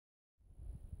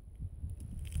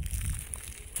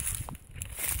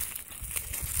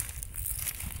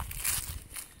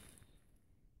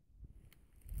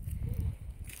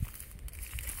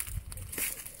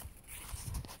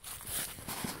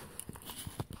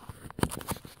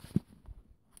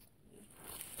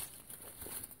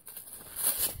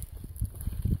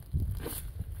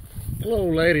Hello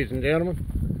ladies and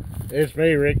gentlemen, it's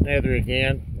me, Rick Nether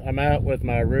again. I'm out with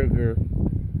my Ruger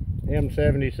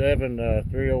M77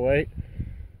 308.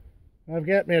 I've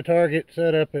got me a target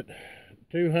set up at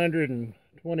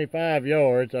 225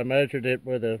 yards. I measured it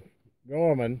with a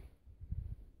Garmin.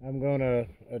 I'm going to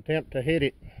attempt to hit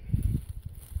it.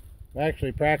 I've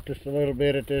actually practiced a little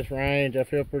bit at this range. I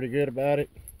feel pretty good about it.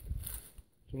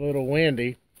 It's a little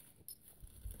windy.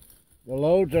 The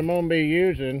loads I'm going to be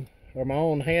using are my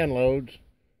own hand loads.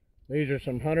 These are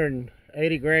some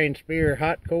 180 grain Speer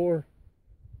hot core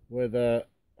with a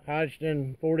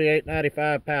Hodgdon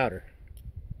 4895 powder.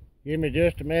 Give me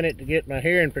just a minute to get my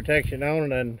hearing protection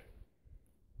on and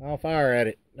I'll fire at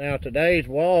it. Now today's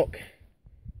walk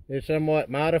is somewhat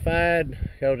modified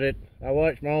because I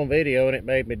watched my own video and it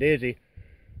made me dizzy.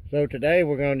 So today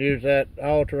we're going to use that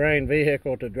all-terrain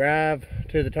vehicle to drive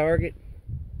to the target.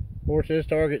 Of course, this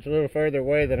target's a little further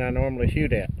away than I normally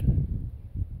shoot at.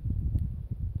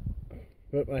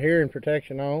 Put my hearing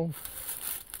protection on.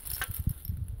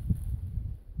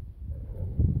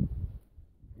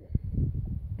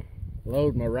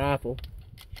 Load my rifle.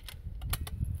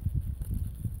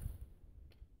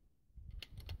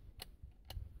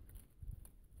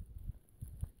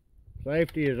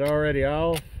 Safety is already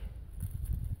off.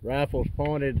 Rifle's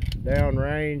pointed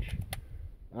downrange.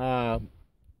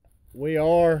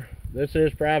 This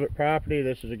is private property.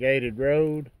 This is a gated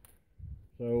road.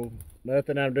 So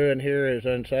nothing I'm doing here is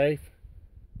unsafe.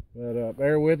 But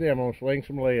bear with me, I'm going to swing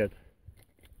some lead.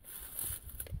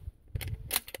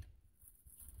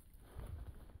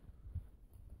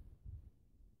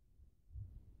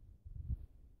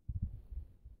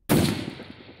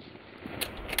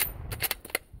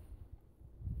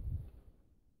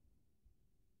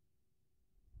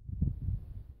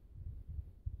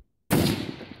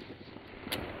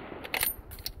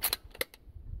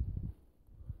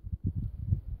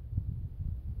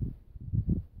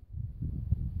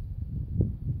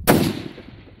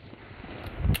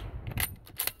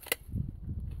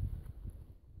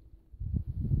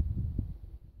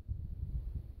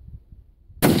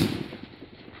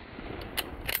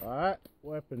 Alright,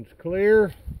 weapon's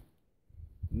clear.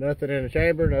 Nothing in the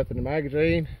chamber, nothing in the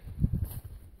magazine.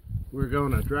 We're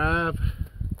going to drive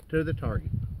to the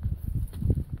target.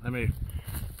 Let me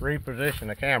reposition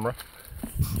the camera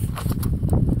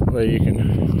so you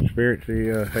can experience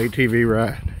the ATV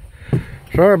ride.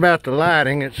 Sorry about the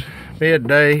lighting, it's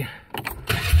midday.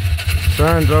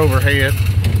 Sun's overhead.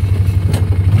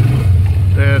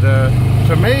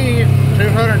 To me,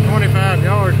 225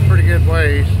 yards is a pretty good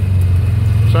ways.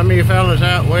 Some of you fellas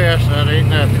out west, that ain't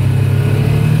nothing.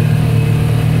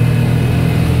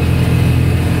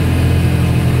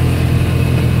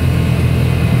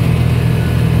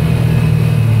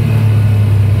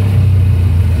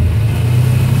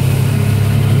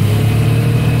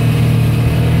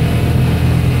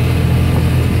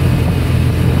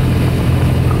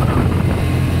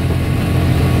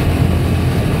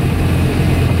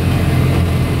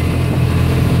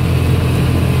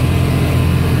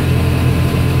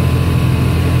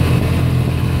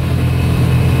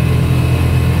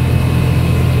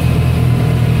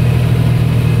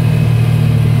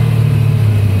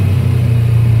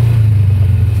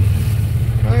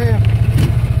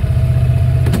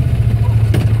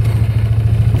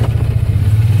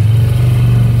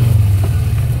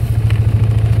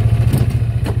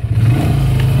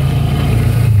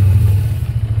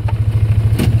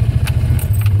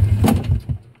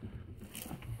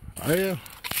 Well,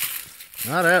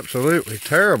 not absolutely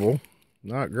terrible,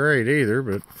 not great either,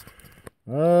 but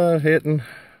hitting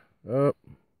up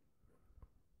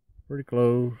pretty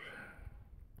close.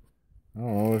 I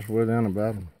don't know, it's way down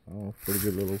about them. Oh, pretty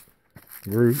good little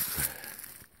group.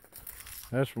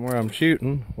 That's from where I'm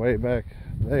shooting, way back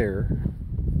there.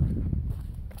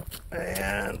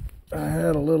 And I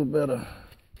had a little bit of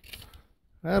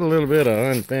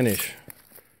unfinished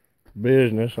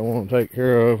business I want to take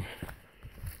care of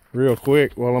real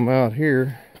quick while I'm out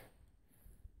here.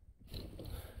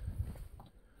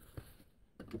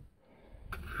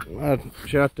 I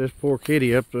shot this poor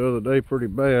kitty up the other day pretty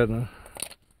bad, and I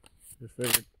just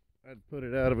figured I'd put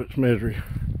it out of its misery.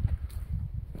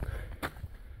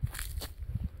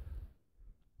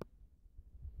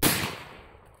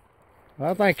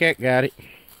 I think that got it.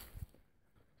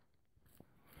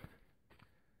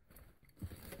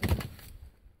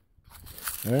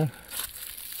 Yeah.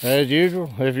 As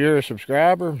usual, if you're a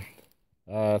subscriber,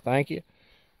 thank you.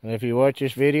 And if you watch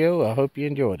this video, I hope you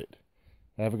enjoyed it.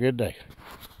 Have a good day.